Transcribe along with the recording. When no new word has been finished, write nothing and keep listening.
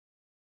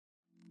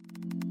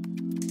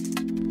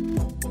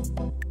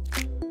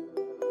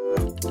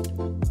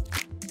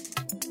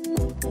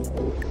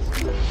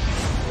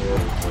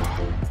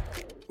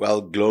Well,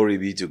 glory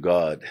be to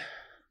God.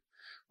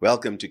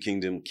 Welcome to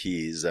Kingdom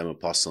Keys. I'm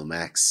Apostle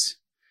Max,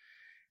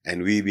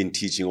 and we've been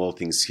teaching all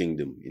things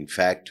kingdom. In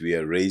fact, we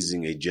are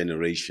raising a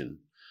generation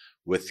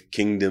with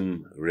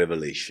kingdom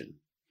revelation.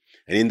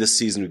 And in this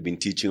season, we've been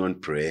teaching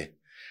on prayer.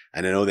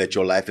 And I know that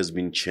your life has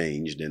been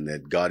changed and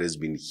that God has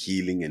been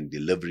healing and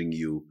delivering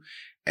you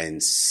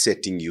and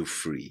setting you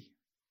free.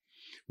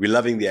 We're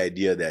loving the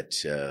idea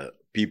that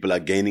people are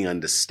gaining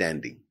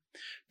understanding.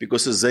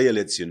 Because Isaiah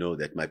lets you know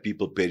that my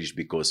people perish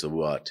because of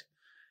what?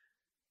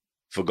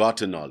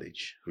 Forgotten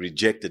knowledge,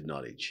 rejected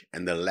knowledge,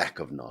 and the lack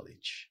of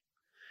knowledge.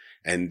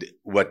 And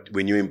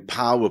when you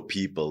empower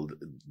people,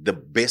 the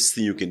best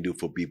thing you can do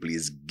for people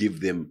is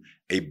give them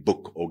a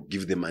book or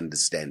give them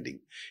understanding.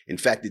 In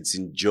fact, it's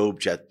in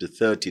Job chapter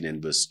 13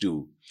 and verse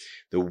 2.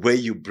 The way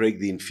you break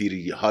the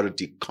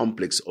inferiority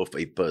complex of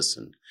a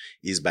person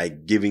is by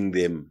giving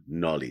them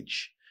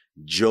knowledge.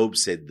 Job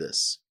said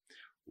this,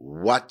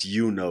 "What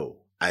you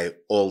know, I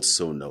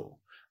also know.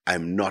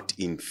 I'm not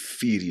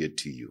inferior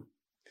to you."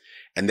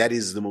 And that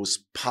is the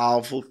most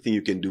powerful thing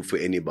you can do for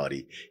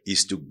anybody,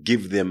 is to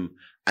give them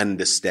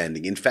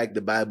understanding. In fact,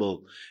 the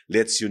Bible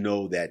lets you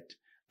know that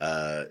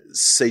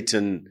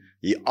Satan,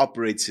 he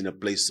operates in a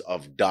place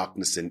of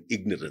darkness and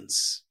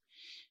ignorance.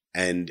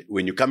 And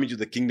when you come into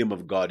the kingdom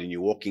of God and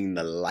you're walking in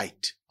the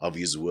light of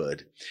his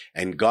word,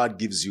 and God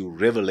gives you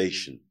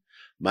revelation,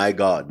 my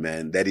God,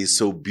 man, that is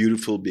so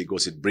beautiful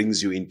because it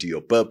brings you into your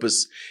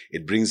purpose.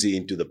 It brings you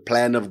into the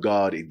plan of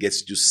God. It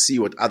gets you to see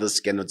what others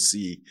cannot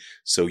see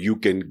so you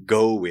can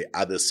go where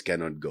others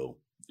cannot go.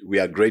 We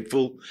are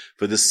grateful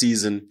for this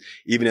season,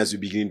 even as we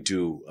begin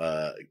to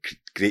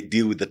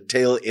deal with the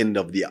tail end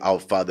of the Our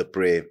Father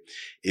prayer.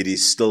 It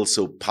is still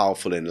so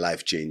powerful and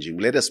life-changing.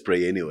 Let us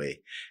pray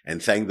anyway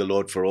and thank the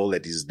Lord for all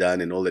that he's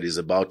done and all that he's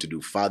about to do.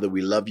 Father,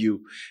 we love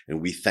you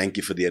and we thank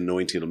you for the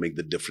anointing to make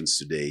the difference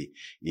today.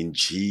 In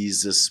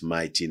Jesus'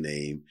 mighty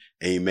name,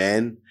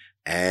 amen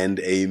and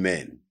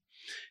amen.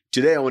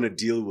 Today I want to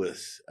deal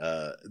with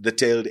the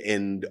tail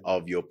end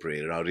of your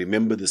prayer. Now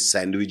remember the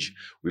sandwich,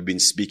 we've been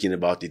speaking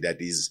about it. That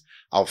is,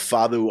 our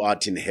Father who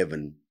art in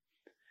heaven,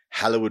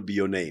 hallowed be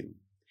your name.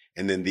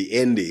 And then the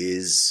end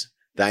is,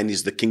 thine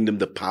is the kingdom,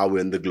 the power,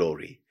 and the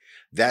glory.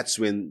 That's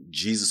when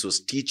Jesus was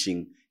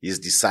teaching his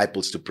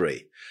disciples to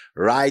pray.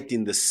 Right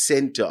in the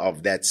center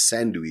of that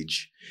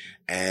sandwich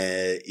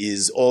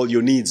is all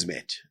your needs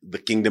met. The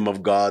kingdom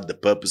of God, the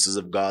purposes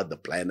of God, the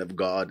plan of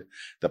God,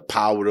 the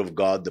power of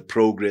God, the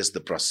progress, the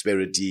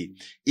prosperity,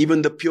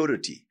 even the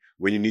purity.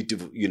 When you need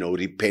to,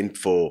 repent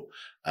for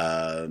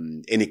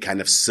any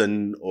kind of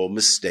sin or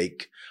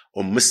mistake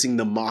or missing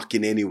the mark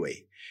in any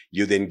way.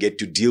 You then get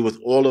to deal with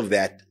all of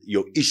that,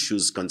 your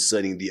issues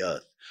concerning the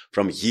earth,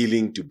 from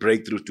healing to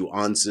breakthrough to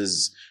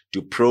answers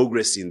to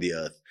progress in the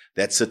earth.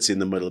 That sits in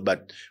the middle.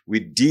 But we're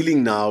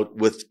dealing now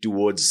with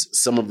towards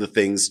some of the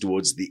things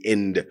towards the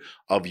end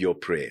of your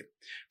prayer.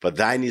 For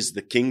thine is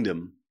the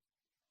kingdom,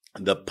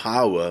 the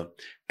power,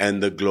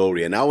 and the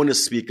glory. And I want to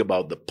speak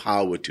about the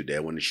power today.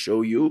 I want to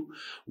show you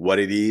what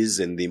it is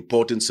and the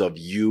importance of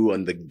you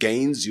and the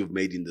gains you've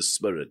made in the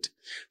spirit,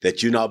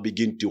 that you now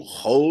begin to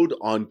hold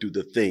on to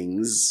the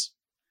things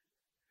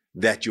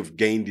that you've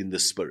gained in the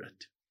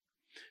spirit.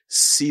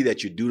 See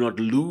that you do not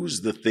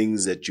lose the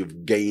things that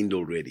you've gained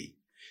already.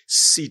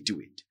 See to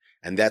it.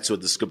 And that's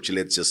what the scripture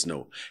lets us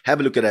know.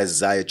 Have a look at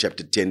Isaiah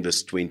chapter 10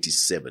 verse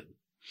 27.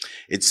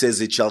 It says,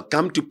 "It shall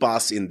come to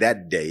pass in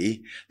that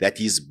day that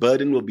his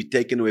burden will be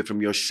taken away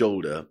from your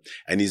shoulder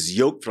and his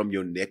yoke from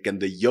your neck,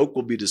 and the yoke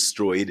will be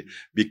destroyed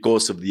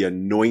because of the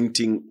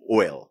anointing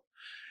oil."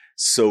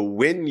 So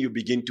when you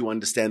begin to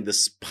understand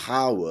this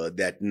power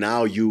that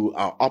now you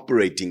are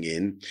operating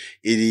in,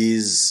 it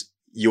is,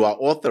 you are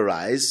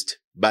authorized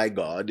by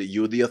God.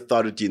 You're the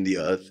authority in the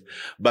earth,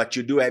 but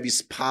you do have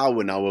his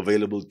power now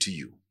available to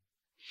you.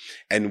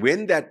 And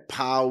when that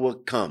power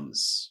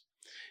comes,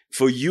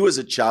 for you as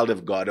a child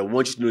of God, I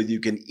want you to know that you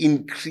can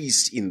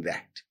increase in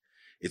that.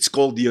 It's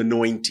called the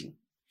anointing.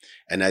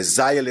 And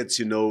Isaiah lets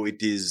you know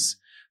it is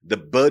the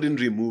burden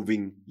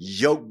removing,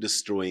 yoke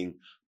destroying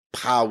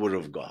power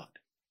of God.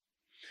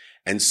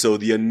 And so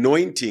the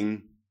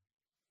anointing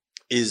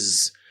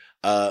is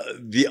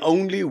the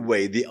only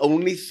way, the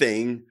only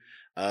thing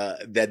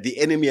that the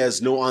enemy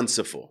has no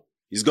answer for.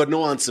 He's got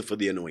no answer for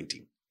the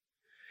anointing.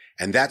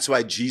 And that's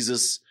why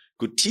Jesus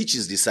could teach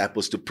his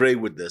disciples to pray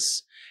with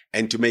this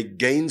and to make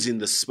gains in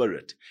the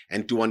spirit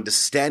and to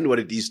understand what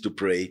it is to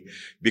pray,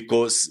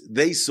 because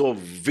they saw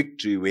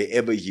victory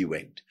wherever he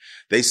went.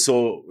 They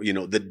saw,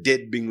 the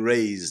dead being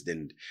raised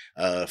and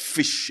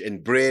fish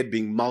and bread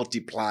being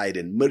multiplied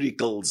and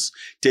miracles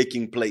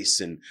taking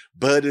place and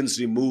burdens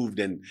removed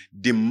and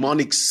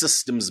demonic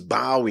systems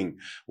bowing.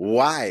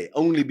 Why?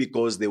 Only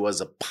because there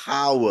was a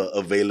power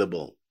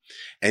available.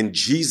 And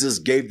Jesus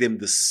gave them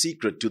the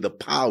secret to the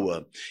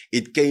power.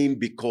 It came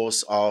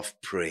because of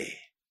prayer.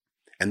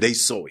 And they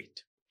saw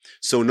it.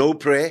 So no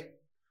prayer,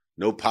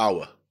 no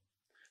power.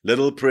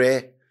 Little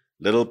prayer,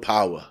 little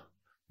power.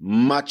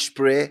 Much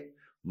prayer,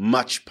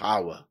 much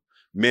power.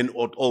 men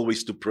ought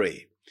always to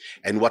pray.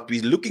 And what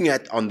we're looking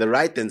at on the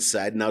right-hand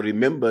side, now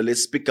remember,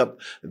 let's pick up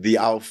the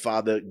Our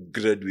Father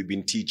grid we've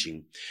been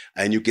teaching.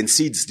 And you can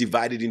see it's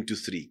divided into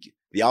three.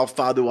 The Our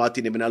Father who art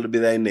in heaven, hallowed be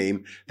thy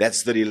name.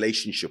 That's the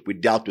relationship. We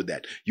dealt with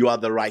that. You are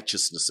the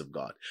righteousness of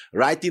God.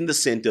 Right in the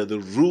center, the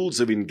rules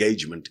of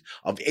engagement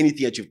of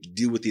anything that you have to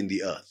deal with in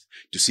the earth.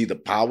 To see the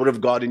power of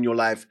God in your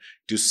life,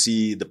 to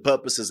see the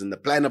purposes and the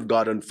plan of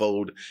God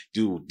unfold,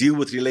 to deal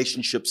with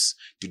relationships,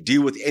 to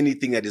deal with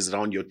anything that is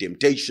around your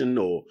temptation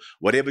or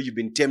whatever you've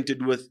been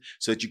tempted with,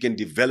 so that you can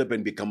develop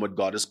and become what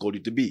God has called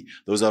you to be.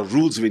 Those are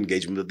rules of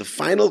engagement. But the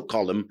final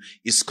column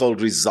is called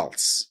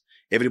results.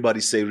 Everybody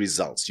say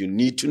results. You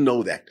need to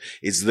know that.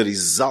 It's the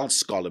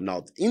results column.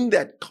 Now, in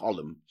that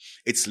column,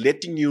 it's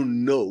letting you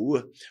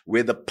know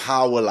where the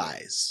power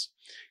lies.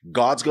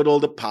 God's got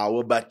all the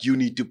power, but you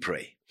need to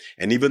pray.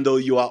 And even though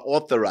you are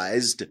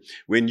authorized,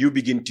 when you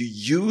begin to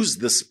use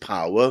this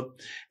power,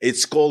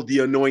 it's called the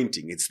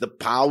anointing. It's the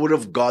power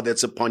of God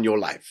that's upon your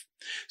life.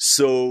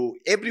 So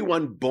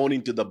everyone born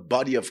into the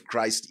body of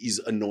Christ is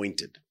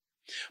anointed.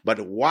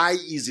 But why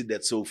is it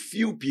that so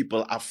few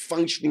people are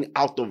functioning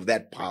out of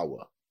that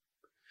power?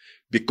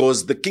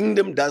 Because the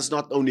kingdom does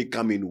not only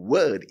come in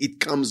word, it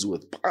comes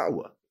with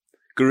power.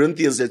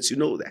 Corinthians lets you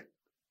know that.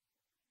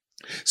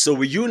 So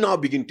when you now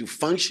begin to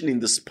function in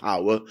this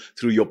power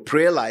through your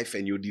prayer life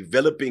and you're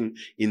developing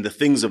in the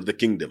things of the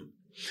kingdom.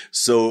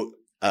 So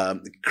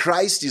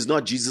Christ is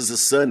not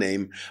Jesus'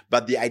 surname,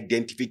 but the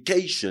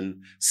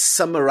identification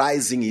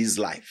summarizing his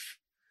life.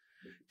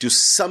 To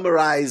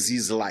summarize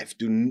his life,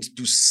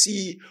 to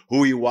see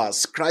who he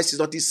was. Christ is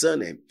not his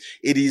surname.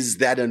 It is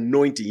that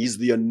anointing. He's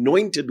the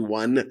anointed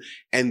one,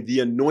 and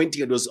the anointing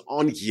that was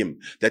on him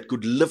that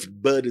could lift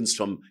burdens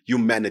from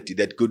humanity,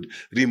 that could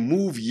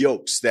remove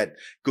yokes, that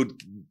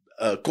could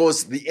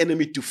cause the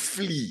enemy to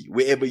flee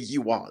wherever he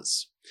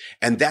was.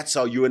 And that's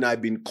how you and I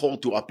have been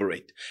called to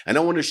operate. And I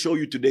want to show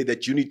you today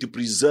that you need to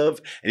preserve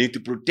and you need to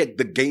protect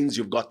the gains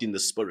you've got in the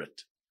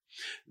spirit.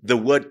 The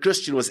word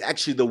Christian was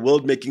actually the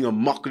world making a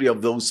mockery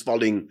of those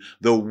following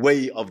the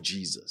way of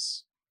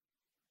Jesus.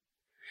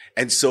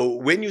 And so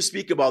when you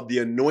speak about the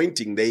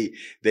anointing,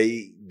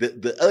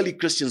 the early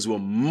Christians were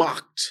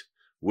mocked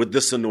with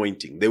this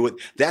anointing.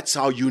 That's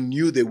how you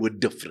knew they were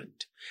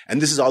different. And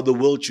this is how the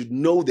world should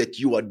know that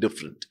you are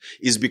different,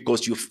 is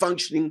because you're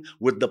functioning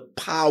with the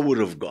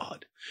power of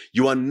God.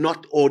 You are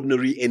not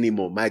ordinary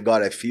anymore. My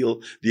God, I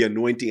feel the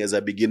anointing as I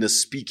begin to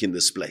speak in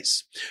this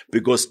place.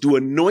 Because to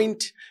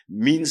anoint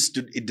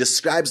it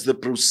describes the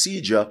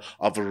procedure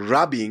of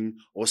rubbing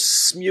or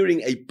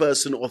smearing a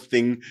person or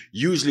thing,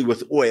 usually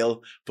with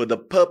oil, for the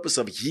purpose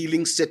of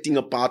healing, setting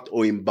apart,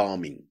 or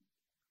embalming.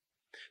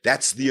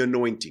 That's the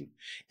anointing.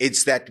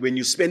 It's that when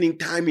you're spending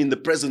time in the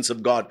presence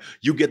of God,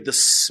 you get the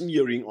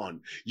smearing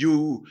on.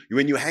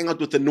 When you hang out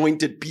with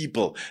anointed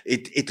people,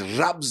 it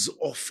rubs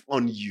off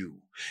on you.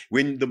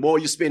 When the more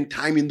you spend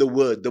time in the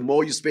word, the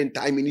more you spend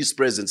time in his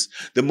presence,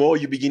 the more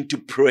you begin to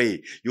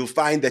pray, you'll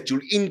find that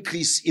you'll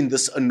increase in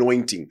this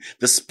anointing,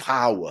 this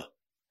power.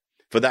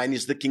 For thine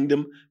is the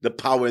kingdom, the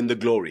power, and the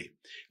glory.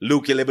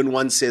 Luke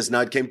 11:1 says,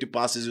 now it came to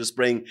pass as he was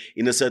praying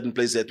in a certain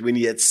place that when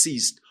he had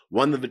ceased,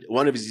 one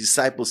of his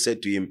disciples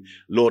said to him,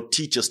 Lord,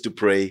 teach us to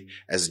pray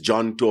as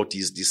John taught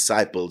his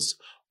disciples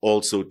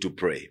also to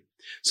pray.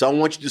 So I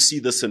want you to see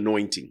this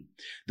anointing.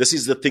 This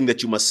is the thing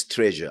that you must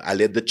treasure. I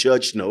let the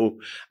church know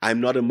I'm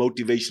not a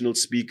motivational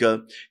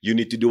speaker. You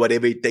need to do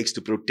whatever it takes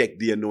to protect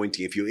the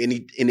anointing. If you're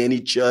in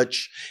any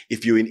church,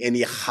 if you're in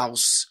any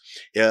house,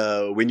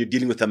 when you're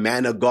dealing with a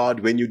man of God,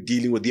 when you're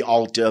dealing with the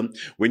altar,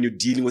 when you're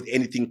dealing with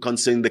anything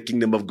concerning the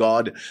kingdom of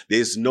God,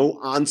 there's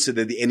no answer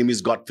that the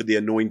enemy's got for the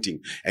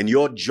anointing. And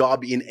your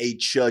job in a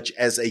church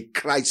as a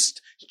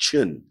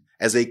Christian,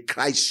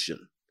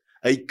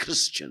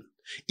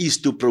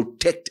 is to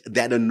protect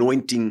that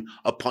anointing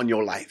upon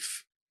your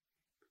life.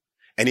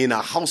 And in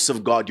a house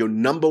of God, your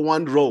number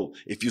one role,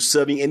 if you're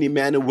serving any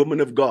man or woman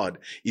of God,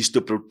 is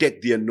to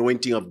protect the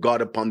anointing of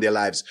God upon their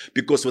lives.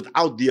 Because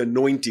without the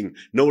anointing,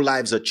 no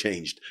lives are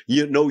changed.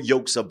 No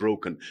yokes are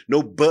broken.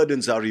 No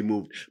burdens are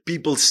removed.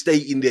 People stay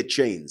in their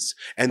chains.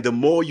 And the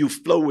more you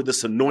flow with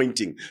this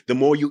anointing, the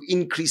more you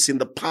increase in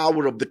the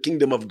power of the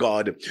kingdom of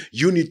God.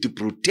 You need to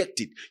protect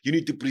it. You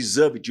need to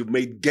preserve it. You've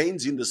made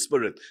gains in the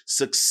spirit.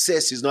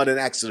 Success is not an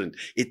accident.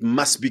 It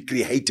must be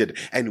created.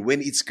 And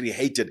when it's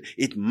created,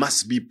 it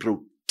must be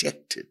protected.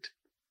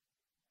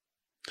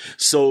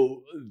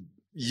 So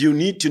you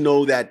need to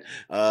know that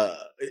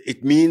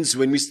it means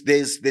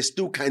there's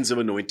two kinds of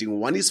anointing.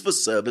 One is for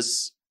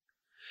service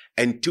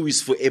and two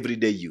is for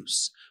everyday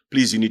use.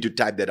 Please, you need to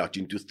type that out.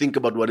 You need to think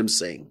about what I'm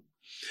saying.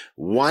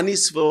 One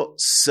is for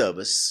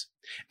service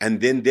and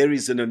then there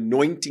is an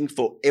anointing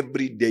for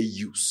everyday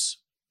use.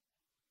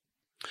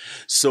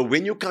 So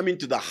when you come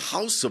into the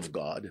house of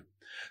God,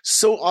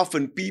 so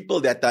often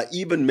people that are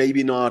even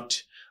maybe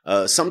not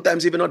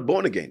sometimes even not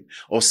born again,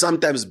 or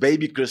sometimes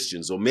baby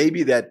Christians, or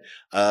maybe that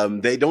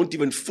they don't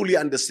even fully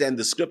understand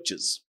the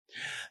scriptures.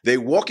 They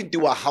walk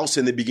into a house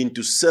and they begin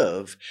to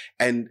serve.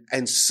 And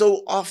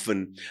so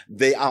often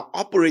they are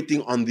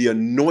operating on the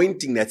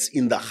anointing that's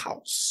in the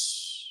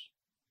house.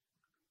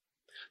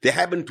 They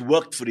haven't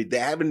worked for it. They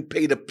haven't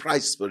paid a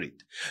price for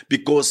it.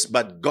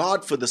 But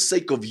God, for the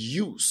sake of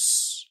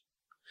use,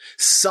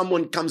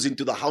 someone comes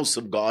into the house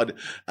of God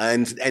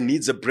and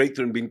needs a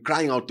breakthrough and been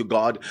crying out to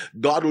God.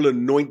 God will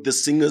anoint the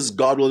singers.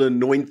 God will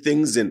anoint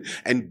things and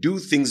do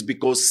things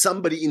because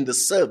somebody in the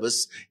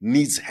service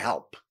needs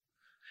help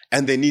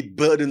and they need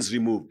burdens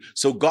removed.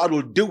 So God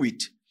will do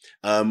it.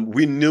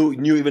 We knew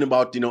even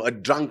about, a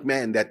drunk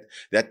man that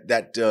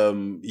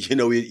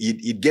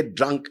he'd get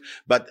drunk,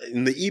 but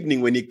in the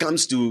evening when he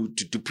comes to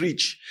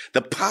preach,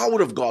 the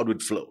power of God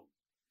would flow.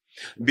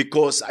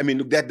 Because,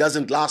 that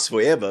doesn't last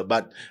forever,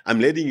 but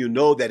I'm letting you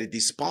know that it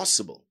is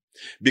possible.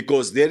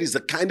 Because there is a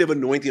kind of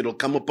anointing that will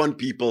come upon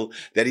people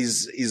that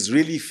is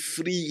really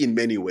free in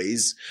many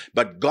ways,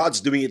 but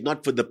God's doing it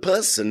not for the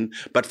person,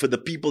 but for the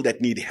people that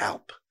need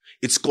help.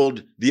 It's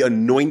called the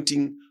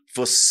anointing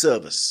for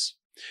service.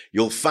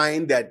 You'll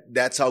find that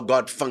that's how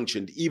God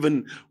functioned.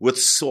 Even with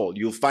Saul,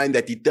 you'll find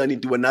that he turned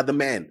into another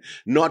man.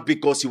 Not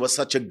because he was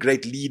such a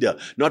great leader.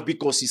 Not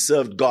because he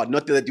served God.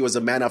 Not that he was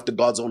a man after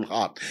God's own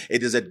heart.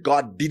 It is that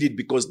God did it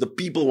because the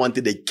people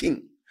wanted a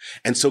king.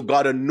 And so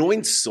God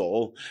anoints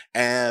Saul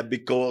and he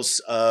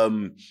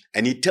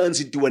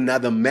turns into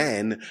another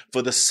man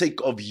for the sake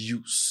of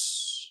use.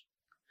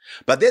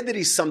 But then there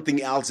is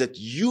something else that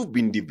you've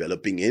been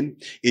developing in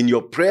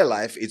your prayer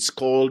life. It's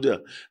called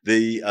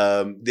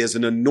there's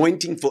an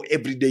anointing for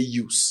everyday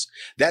use.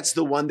 That's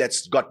the one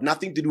that's got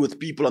nothing to do with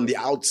people on the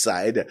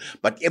outside,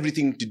 but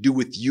everything to do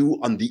with you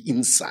on the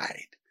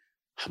inside.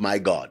 My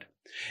God.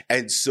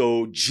 And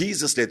so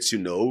Jesus lets you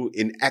know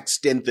in Acts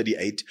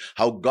 10:38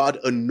 how God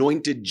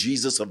anointed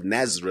Jesus of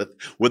Nazareth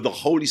with the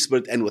Holy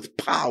Spirit and with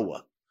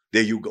power.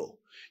 There you go.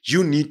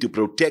 You need to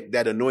protect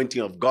that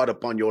anointing of God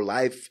upon your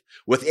life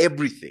with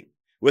everything.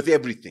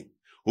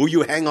 Who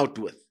you hang out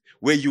with,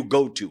 where you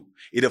go to.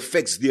 It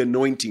affects the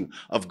anointing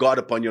of God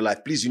upon your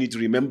life. Please, you need to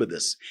remember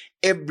this.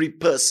 Every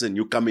person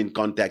you come in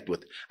contact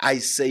with, I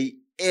say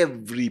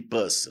every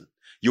person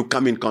you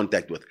come in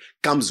contact with,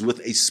 comes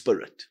with a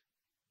spirit.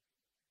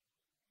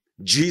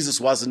 Jesus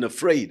wasn't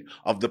afraid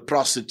of the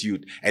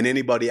prostitute and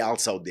anybody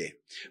else out there.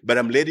 But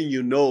I'm letting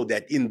you know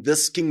that in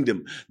this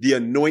kingdom, the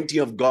anointing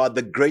of God,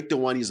 the greater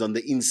one, is on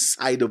the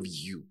inside of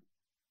you.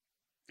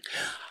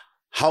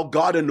 How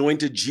God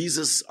anointed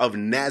Jesus of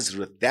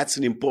Nazareth, that's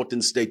an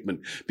important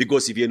statement.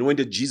 Because if he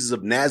anointed Jesus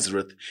of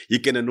Nazareth, he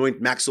can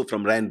anoint Maxwell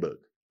from Randburg.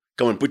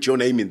 Come on, put your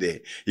name in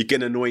there. He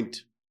can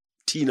anoint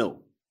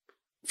Tino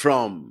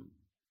from...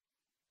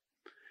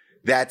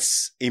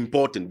 That's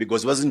important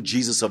because it wasn't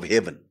Jesus of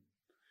heaven.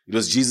 It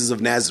was Jesus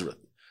of Nazareth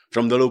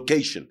from the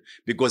location,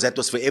 because that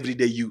was for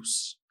everyday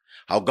use.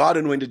 How God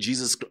anointed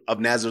Jesus of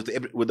Nazareth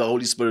with the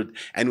Holy Spirit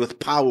and with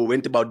power,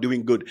 went about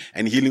doing good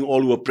and healing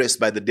all who were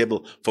oppressed by the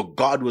devil, for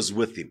God was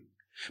with him.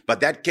 But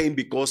that came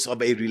because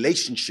of a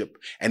relationship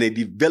and a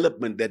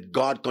development that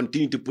God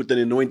continued to put an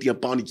anointing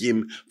upon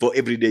him for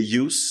everyday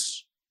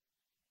use.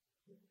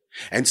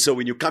 And so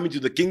when you come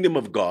into the kingdom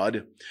of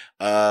God,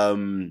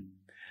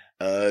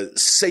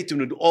 Satan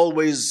would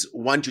always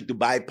want you to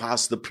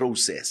bypass the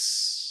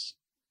process.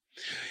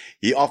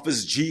 He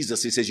offers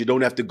Jesus. He says, you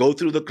don't have to go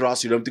through the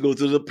cross. You don't have to go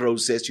through the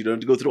process. You don't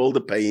have to go through all the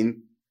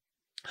pain,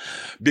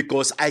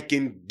 because I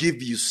can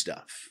give you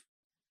stuff.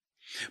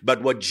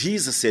 But what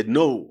Jesus said,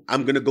 no,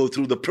 I'm going to go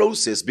through the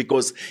process,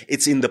 because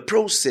it's in the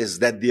process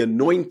that the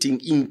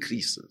anointing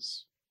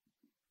increases.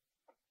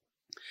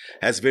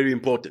 That's very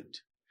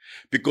important,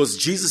 because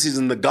Jesus is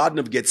in the Garden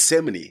of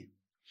Gethsemane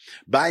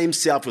by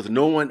himself with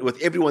no one,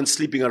 with everyone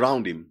sleeping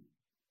around him.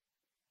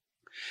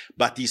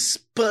 But his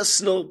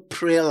personal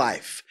prayer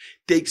life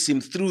takes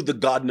him through the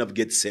Garden of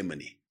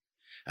Gethsemane.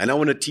 And I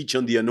want to teach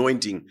on the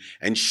anointing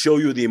and show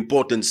you the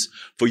importance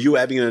for you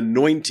having an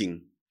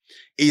anointing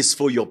is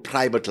for your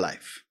private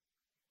life.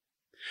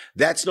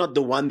 That's not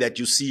the one that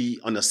you see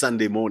on a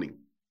Sunday morning.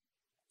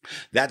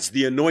 That's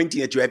the anointing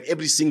that you have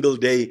every single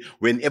day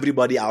when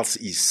everybody else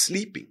is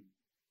sleeping.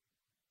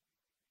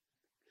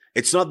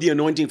 It's not the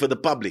anointing for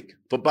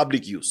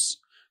public use.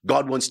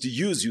 God wants to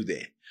use you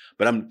there.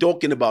 But I'm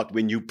talking about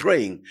when you're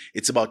praying,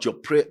 it's about your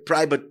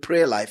private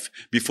prayer life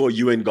before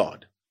you and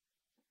God.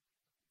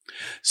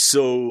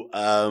 So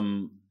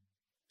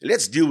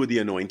let's deal with the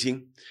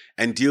anointing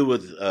and deal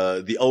with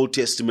the Old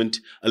Testament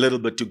a little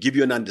bit to give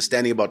you an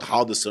understanding about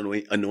how this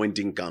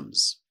anointing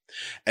comes.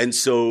 And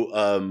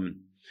so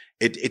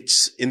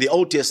it's in the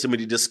Old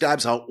Testament, it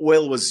describes how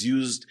oil was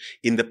used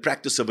in the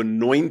practice of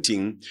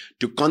anointing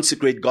to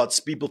consecrate God's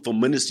people for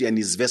ministry and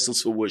his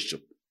vessels for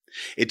worship.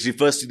 It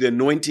refers to the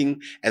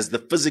anointing as the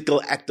physical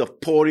act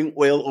of pouring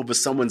oil over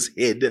someone's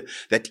head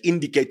that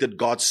indicated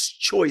God's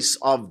choice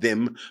of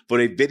them for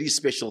a very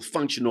special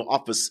function or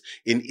office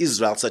in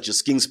Israel, such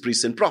as kings,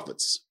 priests, and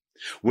prophets.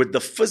 with the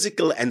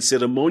physical and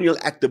ceremonial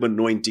act of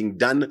anointing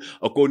done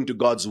according to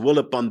God's will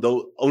upon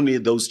only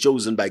those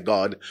chosen by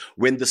God,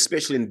 when the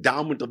special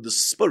endowment of the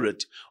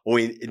Spirit or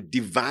in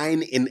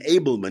divine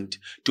enablement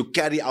to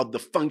carry out the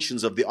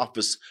functions of the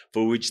office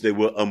for which they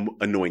were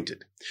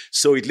anointed.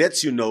 So it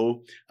lets you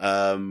know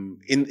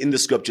in the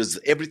scriptures,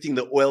 everything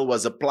the oil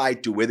was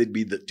applied to, whether it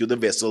be to the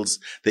vessels,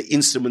 the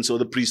instruments, or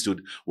the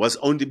priesthood, was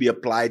only to be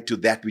applied to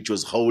that which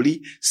was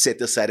holy,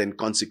 set aside, and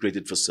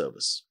consecrated for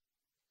service.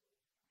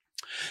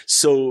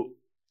 So,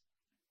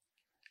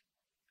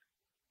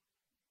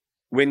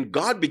 when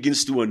God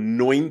begins to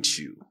anoint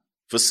you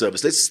for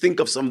service, let's think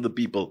of some of the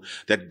people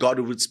that God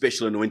would put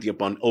special anointing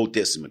upon Old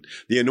Testament.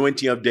 The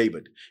anointing of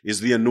David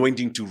is the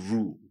anointing to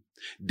rule.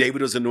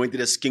 David was anointed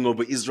as king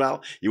over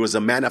Israel. He was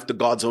a man after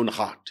God's own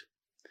heart.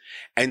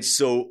 And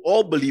so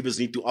all believers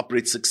need to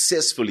operate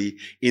successfully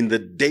in the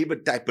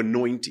David type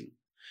anointing,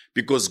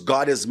 because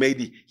God has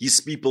made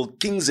his people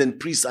kings and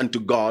priests unto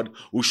God,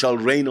 who shall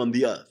reign on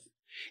the earth.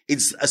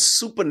 It's a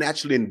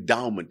supernatural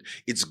endowment.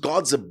 It's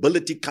God's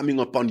ability coming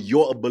upon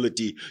your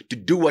ability to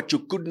do what you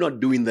could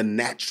not do in the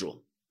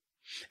natural.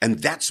 And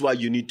that's why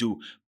you need to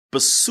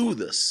pursue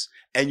this,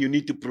 and you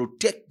need to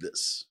protect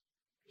this.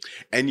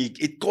 And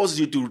it causes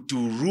you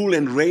to rule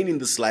and reign in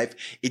this life.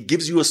 It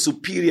gives you a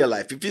superior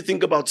life. If you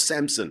think about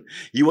Samson,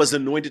 he was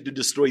anointed to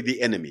destroy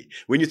the enemy.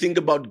 When you think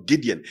about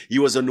Gideon, he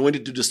was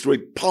anointed to destroy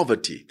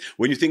poverty.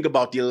 When you think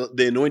about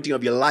the anointing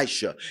of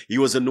Elisha, he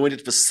was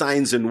anointed for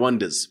signs and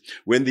wonders.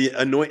 When the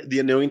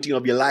anointing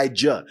of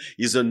Elijah,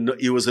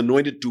 he was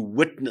anointed to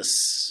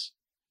witness.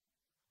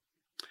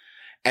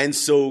 And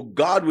so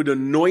God would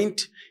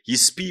anoint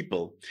his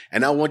people.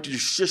 And I want to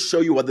just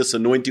show you what this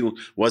anointing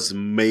was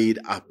made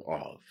up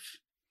of.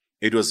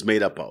 It was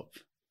made up of.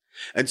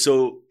 And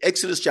so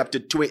Exodus chapter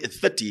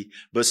 30,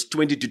 verse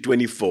 20 to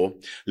 24,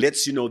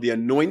 lets you know the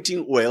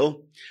anointing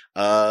oil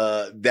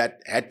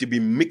that had to be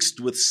mixed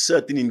with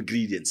certain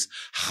ingredients.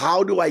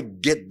 How do I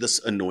get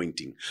this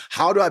anointing?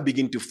 How do I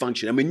begin to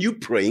function? I mean, you're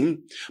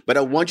praying, but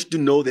I want you to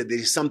know that there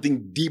is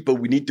something deeper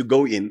we need to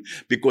go in,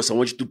 because I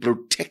want you to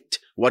protect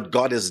what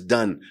God has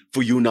done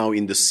for you now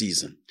in the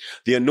season.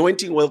 The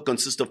anointing oil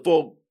consists of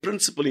 4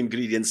 principal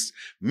ingredients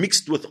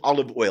mixed with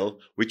olive oil,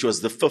 which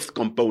was the 5th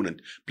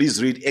component.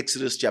 Please read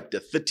Exodus chapter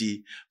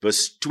 30,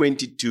 verse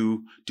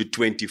 22 to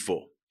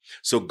 24.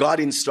 So God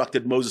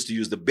instructed Moses to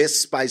use the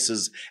best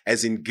spices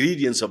as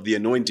ingredients of the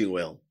anointing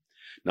oil.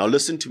 Now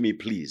listen to me,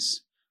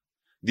 please.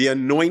 The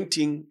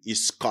anointing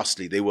is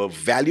costly. They were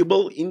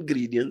valuable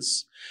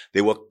ingredients.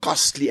 They were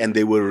costly and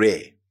they were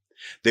rare.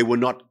 They were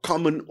not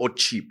common or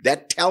cheap.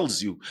 That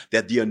tells you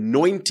that the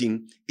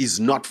anointing is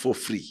not for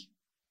free.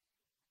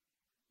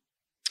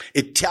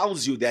 It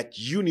tells you that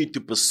you need to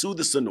pursue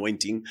this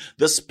anointing,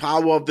 this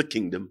power of the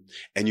kingdom,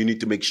 and you need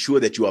to make sure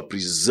that you are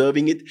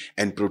preserving it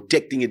and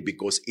protecting it,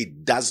 because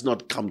it does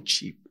not come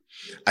cheap.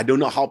 I don't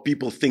know how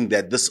people think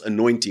that this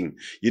anointing,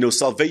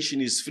 salvation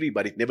is free,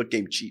 but it never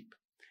came cheap.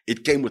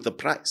 It came with a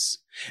price.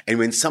 And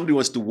when somebody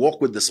wants to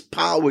walk with this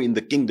power in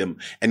the kingdom,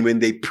 and when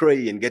they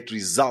pray and get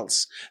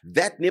results,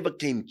 that never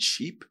came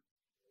cheap.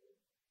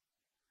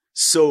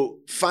 So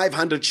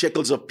 500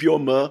 shekels of pure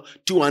myrrh,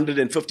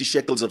 250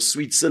 shekels of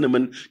sweet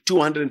cinnamon,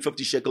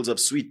 250 shekels of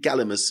sweet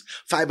calamus,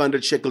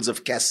 500 shekels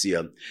of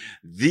cassia.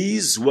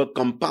 These were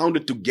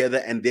compounded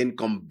together and then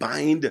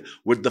combined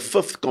with the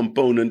 5th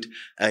component,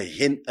 a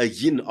hin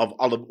of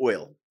olive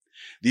oil.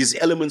 These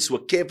elements were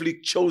carefully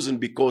chosen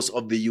because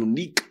of the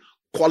unique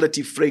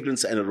quality,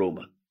 fragrance, and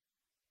aroma.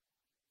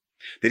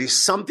 There is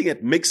something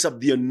that makes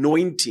up the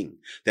anointing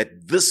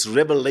that this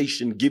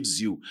revelation gives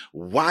you,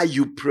 why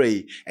you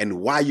pray and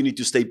why you need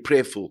to stay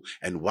prayerful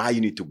and why you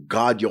need to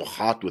guard your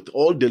heart with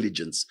all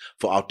diligence,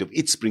 for out of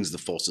it springs the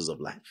forces of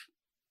life.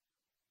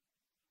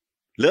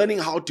 Learning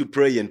how to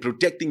pray and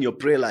protecting your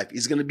prayer life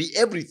is going to be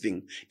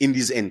everything in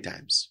these end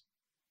times.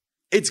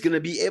 It's going to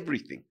be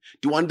everything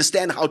to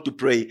understand how to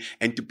pray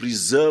and to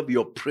preserve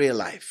your prayer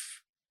life.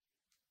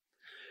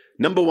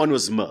 Number 1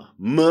 was myrrh.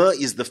 Myrrh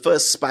is the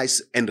first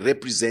spice and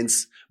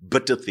represents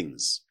bitter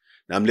things.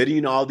 Now I'm letting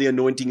you know how the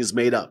anointing is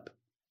made up.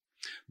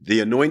 The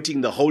anointing,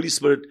 the Holy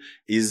Spirit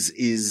is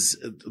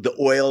the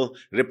oil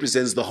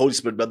represents the Holy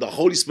Spirit, but the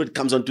Holy Spirit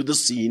comes onto the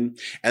scene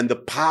and the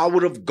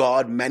power of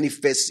God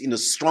manifests in a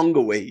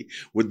stronger way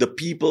with the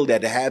people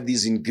that have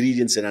these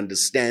ingredients and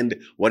understand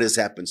what has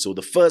happened. So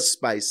the first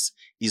spice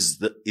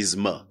is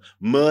myrrh.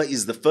 Myrrh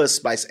is the first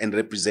spice and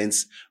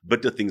represents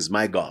bitter things.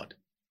 My God.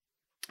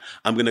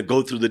 I'm going to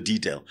go through the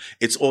detail.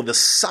 It's all the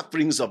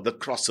sufferings of the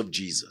cross of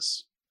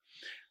Jesus.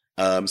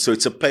 So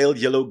it's a pale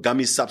yellow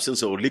gummy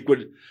substance or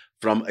liquid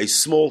from a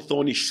small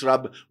thorny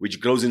shrub which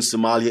grows in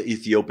Somalia,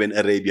 Ethiopia, and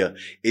Arabia.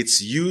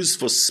 It's used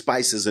for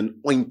spices and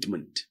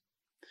ointment.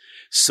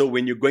 So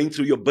when you're going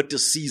through your bitter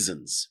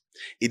seasons,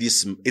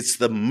 it's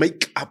the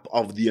makeup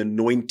of the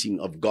anointing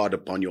of God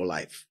upon your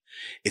life.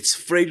 It's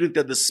fragrant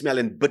at the smell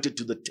and bitter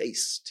to the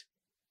taste.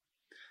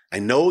 I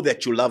know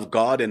that you love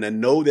God, and I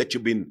know that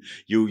you've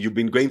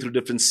been going through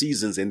different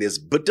seasons, and there's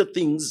bitter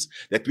things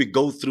that we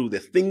go through, the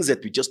things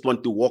that we just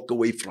want to walk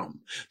away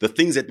from, the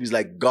things that was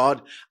like,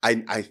 God,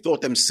 I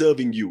thought I'm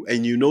serving you,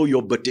 and you know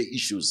your bitter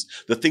issues,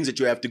 the things that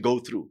you have to go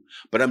through.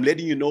 But I'm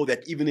letting you know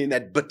that even in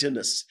that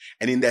bitterness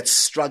and in that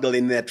struggle,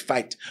 in that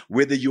fight,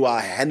 whether you are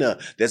Hannah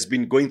that's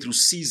been going through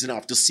season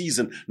after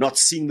season, not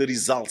seeing the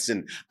results,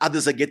 and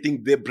others are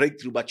getting their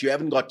breakthrough, but you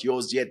haven't got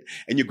yours yet,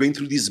 and you're going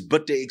through these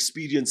bitter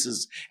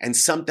experiences, and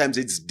sometimes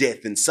it's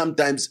death, and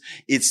sometimes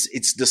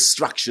it's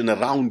destruction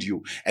around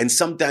you, and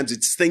sometimes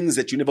it's things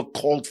that you never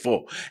called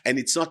for, and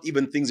it's not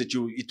even things that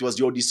it was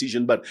your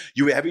decision, but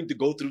you were having to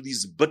go through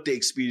these bitter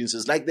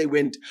experiences, like they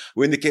went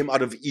when they came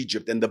out of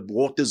Egypt, and the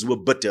waters were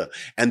bitter,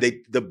 and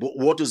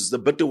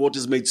the bitter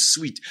waters made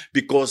sweet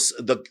because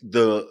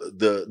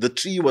the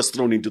tree was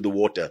thrown into the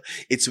water.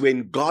 It's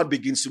when God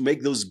begins to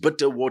make those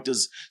bitter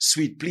waters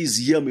sweet. Please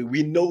hear me.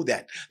 We know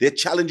that there are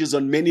challenges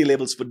on many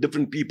levels for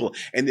different people,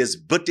 and there's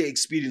bitter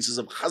experiences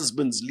of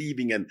husbands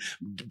leaving and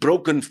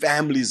broken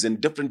families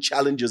and different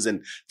challenges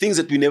and things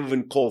that we never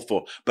even call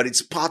for. But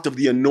it's part of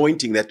the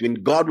anointing that when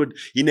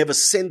He never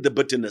sent the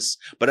bitterness,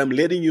 but I'm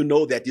letting you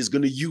know that He's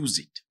going to use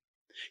it.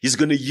 He's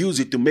going to use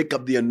it to make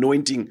up the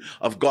anointing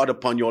of God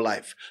upon your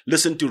life.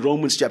 Listen to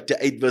Romans chapter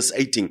 8, verse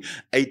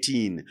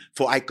 18.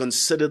 For I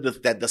consider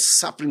that the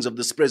sufferings of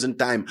this present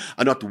time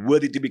are not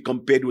worthy to be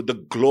compared with the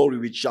glory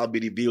which shall be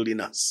revealed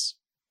in us.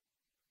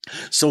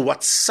 So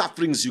what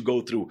sufferings you go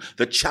through,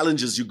 the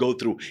challenges you go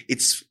through,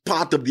 it's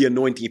part of the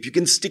anointing. If you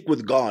can stick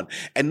with God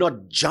and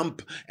not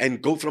jump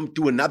and go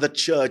to another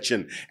church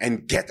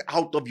and get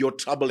out of your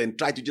trouble and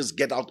try to just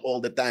get out all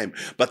the time,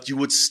 but you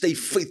would stay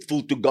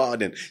faithful to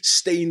God and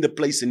stay in the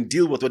place and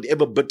deal with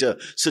whatever bitter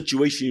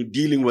situation you're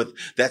dealing with.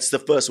 That's the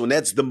first one.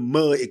 That's the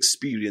myrrh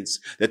experience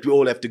that we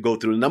all have to go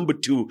through. Number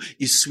 2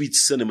 is sweet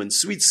cinnamon.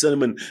 Sweet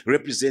cinnamon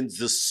represents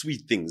the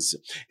sweet things.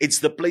 It's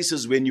the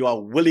places when you are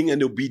willing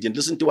and obedient.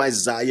 Listen to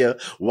Isaiah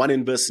 1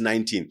 and verse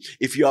 19.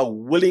 If you are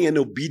willing and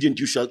obedient,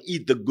 you shall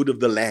eat the good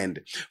of the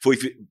land.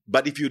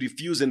 But if you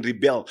refuse and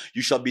rebel,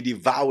 you shall be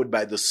devoured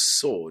by the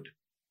sword.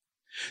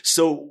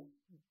 So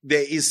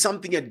there is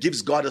something that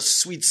gives God a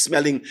sweet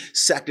smelling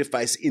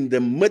sacrifice in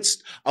the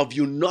midst of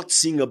you not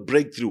seeing a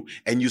breakthrough,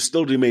 and you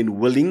still remain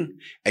willing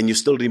and you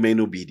still remain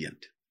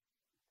obedient.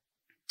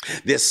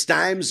 There's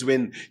times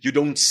when you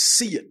don't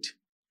see it,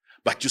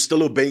 but you're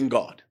still obeying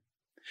God.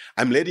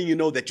 I'm letting you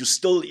know that you're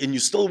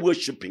still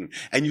worshiping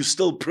and you're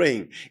still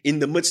praying in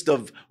the midst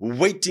of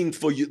waiting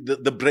for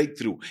the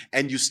breakthrough,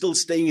 and you're still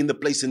staying in the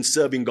place and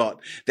serving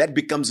God. That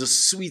becomes a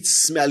sweet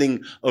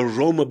smelling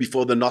aroma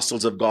before the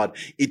nostrils of God.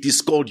 It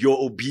is called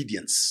your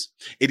obedience.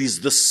 It is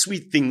the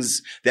sweet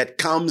things that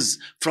comes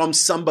from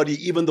somebody,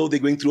 even though they're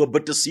going through a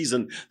bitter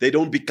season, they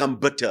don't become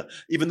bitter.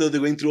 Even though they're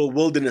going through a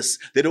wilderness,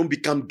 they don't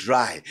become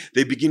dry.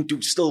 They begin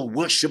to still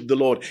worship the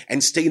Lord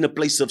and stay in a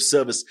place of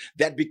service.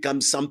 That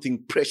becomes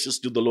something precious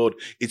to the Lord.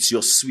 It's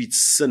your sweet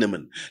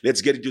cinnamon.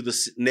 Let's get into the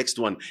next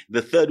one.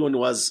 The third one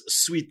was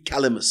sweet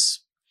calamus.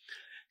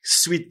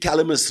 Sweet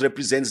calamus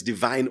represents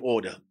divine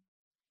order.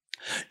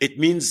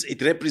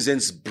 It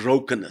represents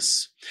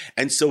brokenness.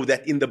 And so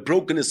that in the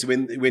brokenness,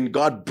 when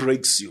God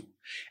breaks you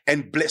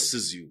and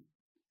blesses you,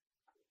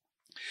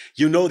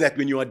 you know that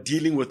when you are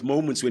dealing with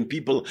moments when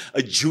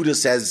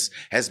Judas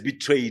has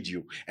betrayed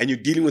you, and you're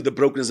dealing with the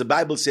brokenness, the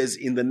Bible says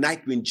in the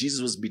night when Jesus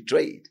was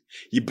betrayed,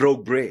 he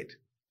broke bread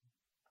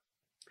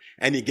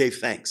and he gave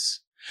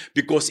thanks.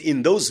 Because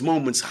in those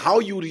moments, how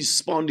you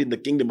respond in the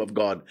kingdom of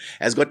God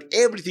has got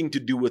everything to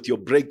do with your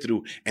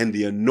breakthrough and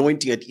the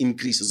anointing that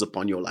increases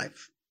upon your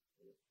life.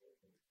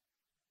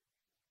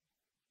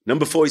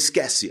 Number 4 is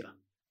cassia.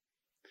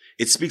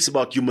 It speaks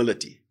about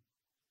humility.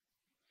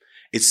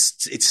 It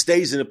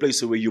stays in a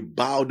place where you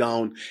bow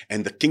down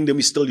and the kingdom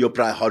is still your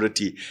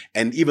priority.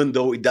 And even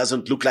though it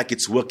doesn't look like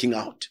it's working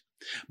out,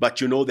 but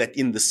you know that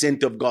in the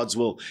center of God's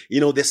will,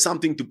 there's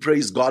something to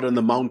praise God on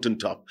the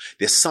mountaintop.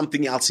 There's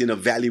something else in a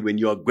valley when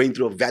you are going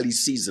through a valley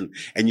season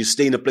and you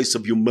stay in a place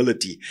of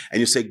humility and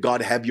you say,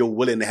 God, have your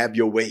will and have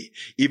your way.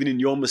 Even in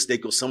your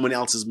mistake or someone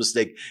else's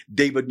mistake,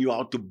 David knew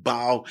how to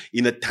bow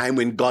in a time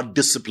when God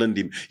disciplined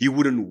him. He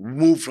wouldn't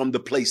move from the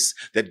place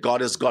that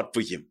God has got for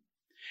him.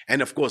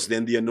 And of course,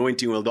 then the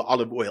anointing oil, the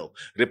olive oil,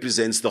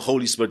 represents the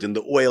Holy Spirit, and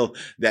the oil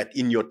that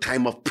in your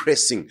time of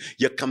pressing,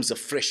 here comes a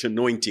fresh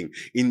anointing.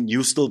 In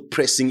you still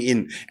pressing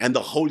in, and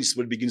the Holy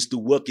Spirit begins to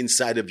work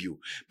inside of you.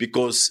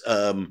 Because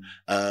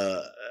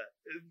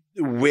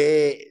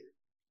where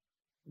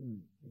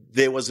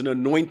there was an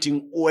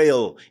anointing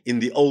oil in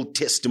the Old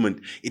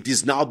Testament, it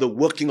is now the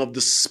working of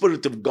the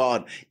Spirit of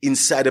God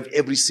inside of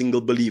every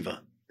single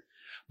believer.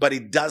 But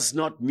it does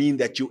not mean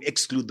that you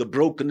exclude the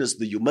brokenness,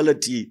 the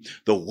humility,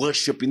 the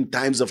worship in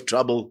times of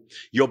trouble,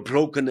 your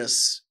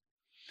brokenness,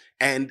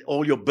 and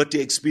all your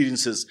bitter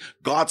experiences.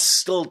 God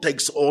still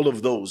takes all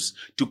of those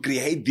to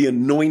create the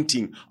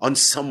anointing on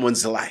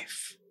someone's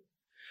life.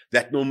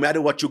 That no matter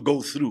what you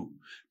go through,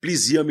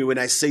 please hear me when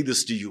I say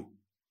this to you.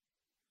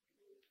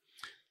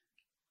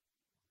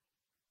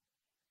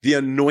 The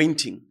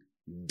anointing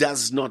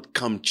does not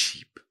come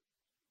cheap.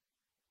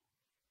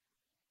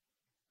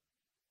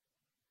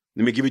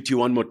 Let me give it to you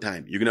one more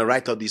time. You're going to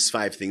write out these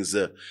 5 things.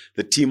 The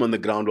team on the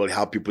ground will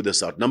help you put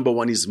this out. Number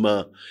 1 is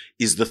myrrh,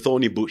 is the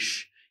thorny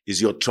bush,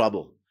 is your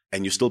trouble,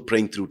 and you're still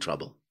praying through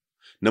trouble.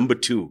 Number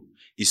 2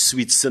 is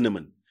sweet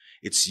cinnamon.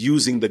 It's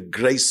using the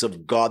grace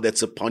of God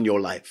that's upon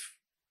your life.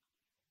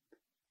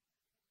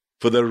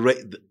 For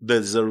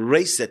there's a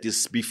race that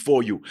is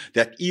before you,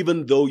 that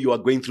even though you are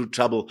going through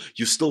trouble,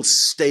 you still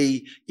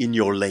stay in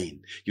your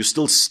lane. You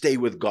still stay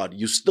with God.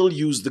 You still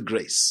use the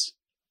grace.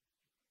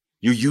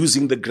 You're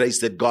using the grace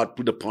that God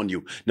put upon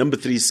you. Number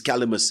 3 is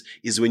calamus,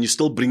 is when you're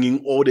still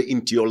bringing order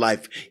into your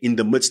life in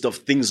the midst of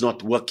things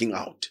not working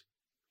out.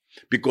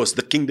 Because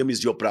the kingdom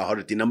is your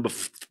priority. Number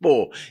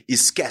 4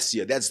 is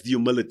cassia. That's the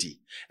humility.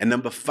 And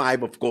number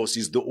 5, of course,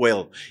 is the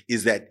oil.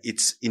 Is that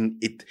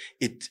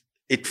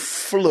it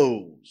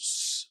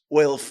flows.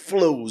 Oil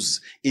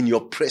flows in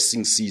your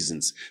pressing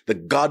seasons. The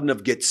Garden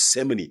of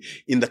Gethsemane,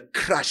 in the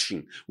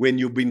crushing, when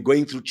you've been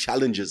going through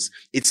challenges,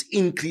 it's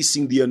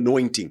increasing the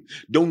anointing.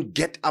 Don't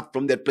get up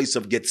from that place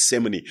of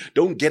Gethsemane.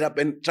 Don't get up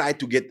and try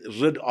to get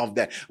rid of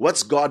that.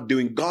 What's God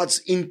doing? God's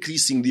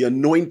increasing the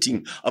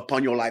anointing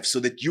upon your life so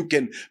that you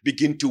can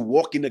begin to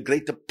walk in a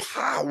greater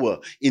power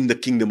in the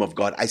kingdom of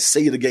God. I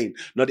say it again.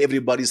 Not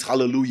everybody's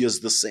hallelujah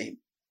is the same.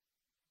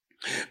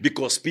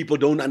 Because people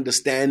don't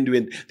understand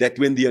when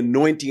the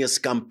anointing has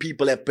come,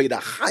 people have paid a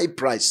high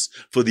price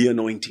for the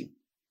anointing.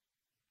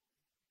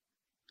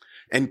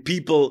 And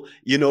people,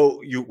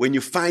 when you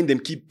find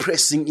them keep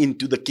pressing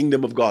into the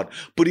kingdom of God,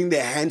 putting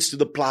their hands to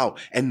the plow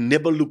and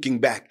never looking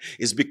back,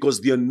 is because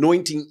the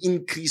anointing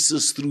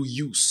increases through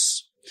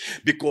use.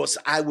 Because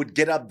I would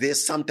get up there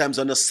sometimes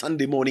on a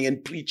Sunday morning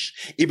and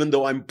preach, even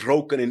though I'm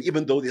broken and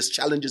even though there's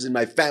challenges in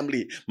my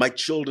family, my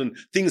children,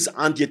 things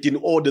aren't yet in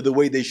order the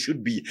way they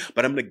should be.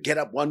 But I'm going to get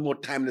up one more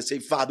time and say,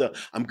 Father,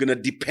 I'm going to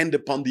depend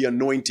upon the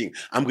anointing.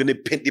 I'm going to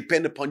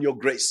depend upon your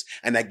grace.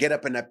 And I get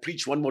up and I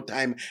preach one more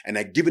time and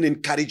I give an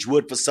encouraged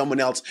word for someone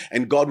else.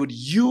 And God would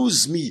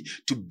use me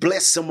to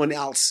bless someone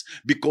else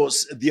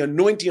because the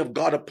anointing of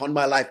God upon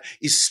my life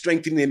is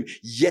strengthening them.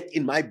 Yet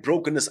in my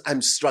brokenness,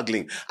 I'm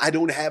struggling. I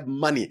don't have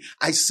money.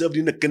 I served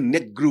in a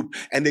connect group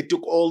and they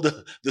took all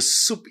the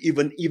soup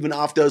even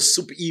after a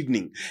soup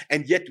evening.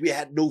 And yet we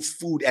had no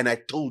food and I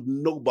told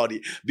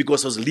nobody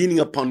because I was leaning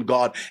upon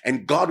God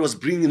and God was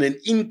bringing an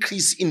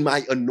increase in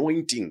my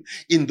anointing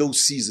in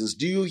those seasons.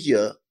 Do you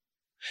hear?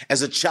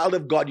 As a child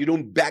of God, you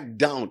don't back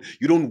down.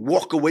 You don't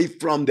walk away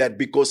from that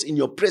because in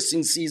your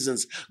pressing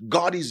seasons,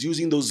 God is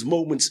using those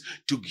moments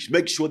to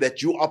make sure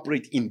that you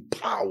operate in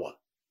power.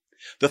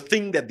 The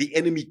thing that the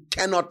enemy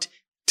cannot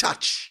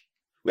touch.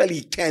 Well,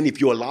 he can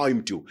if you allow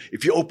him to,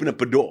 if you open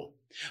up a door.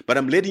 But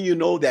I'm letting you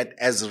know that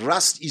as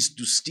rust is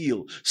to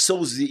steel,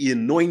 so is the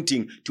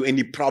anointing to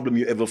any problem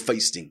you're ever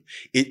facing.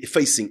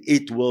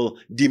 It will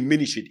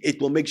diminish it. It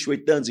will make sure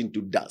it turns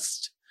into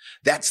dust.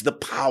 That's the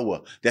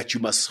power that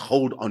you must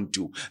hold on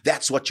to.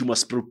 That's what you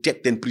must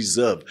protect and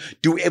preserve.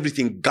 Do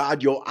everything.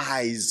 Guard your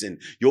eyes and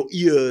your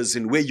ears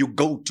and where you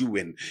go to.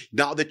 And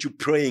now that you're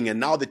praying and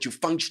now that you're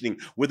functioning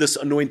with this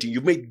anointing,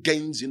 you've made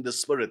gains in the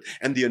spirit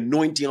and the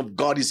anointing of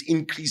God is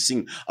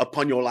increasing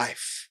upon your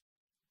life.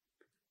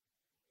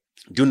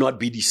 Do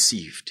not be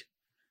deceived.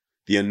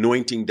 The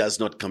anointing does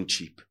not come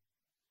cheap.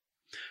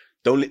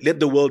 Don't let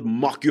the world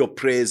mock your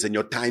prayers and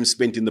your time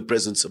spent in the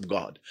presence of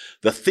God.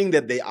 The thing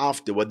that they're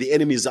after, what the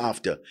enemy is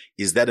after,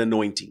 is that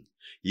anointing.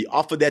 He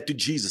offered that to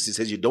Jesus. He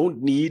says, you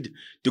don't need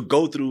to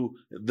go through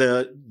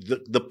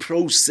the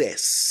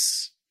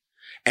process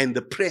and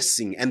the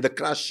pressing and the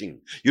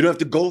crushing. You don't have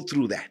to go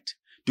through that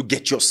to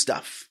get your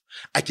stuff.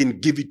 I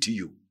can give it to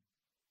you.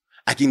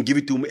 I can give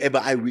it to whomever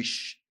I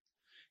wish.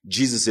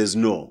 Jesus says,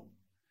 no.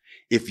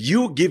 If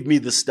you give me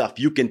the stuff,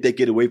 you can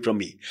take it away from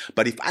me.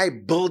 But if I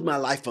build my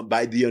life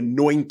by the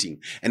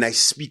anointing and I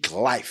speak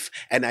life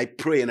and I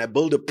pray and I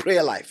build a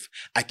prayer life,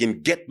 I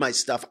can get my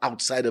stuff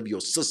outside of your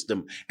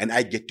system and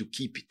I get to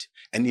keep it.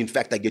 And in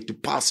fact, I get to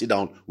pass it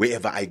on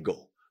wherever I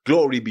go.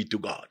 Glory be to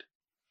God.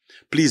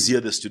 Please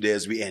hear this today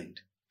as we end.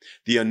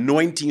 The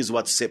anointing is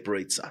what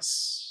separates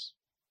us.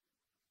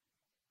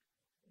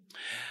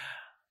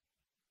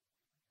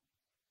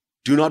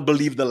 Do not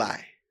believe the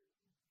lie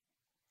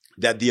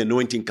that the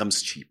anointing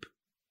comes cheap.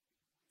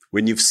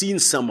 When you've seen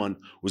someone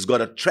who's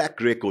got a track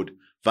record,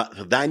 for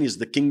thine is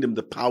the kingdom,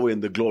 the power,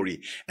 and the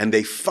glory, and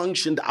they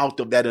functioned out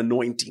of that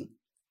anointing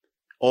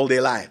all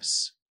their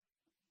lives.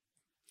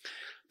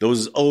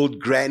 Those old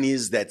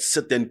grannies that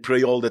sit and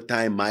pray all the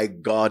time, my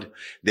God,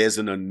 there's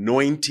an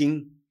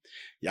anointing.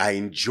 I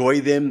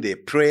enjoy them, their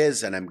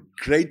prayers, and I'm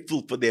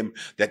grateful for them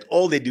that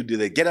all they do,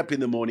 they get up in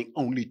the morning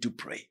only to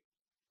pray.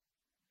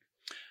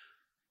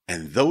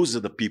 And those are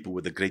the people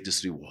with the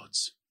greatest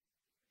rewards.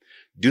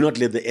 Do not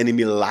let the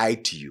enemy lie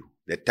to you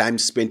that time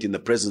spent in the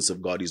presence of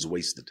God is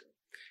wasted.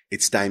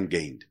 It's time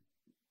gained.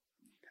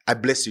 I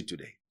bless you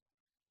today.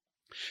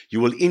 You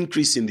will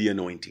increase in the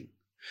anointing.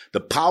 The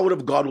power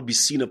of God will be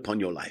seen upon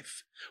your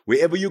life.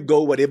 Wherever you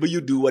go, whatever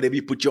you do, whatever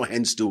you put your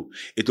hands to,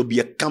 it will be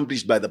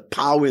accomplished by the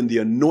power and the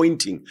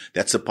anointing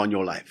that's upon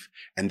your life.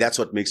 And that's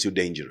what makes you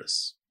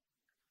dangerous.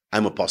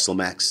 I'm Apostle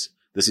Max.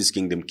 This is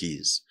Kingdom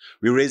Keys.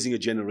 We're raising a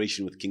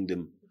generation with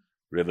kingdom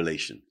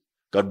revelation.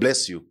 God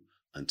bless you.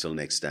 Until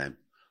next time,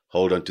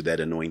 hold on to that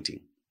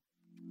anointing.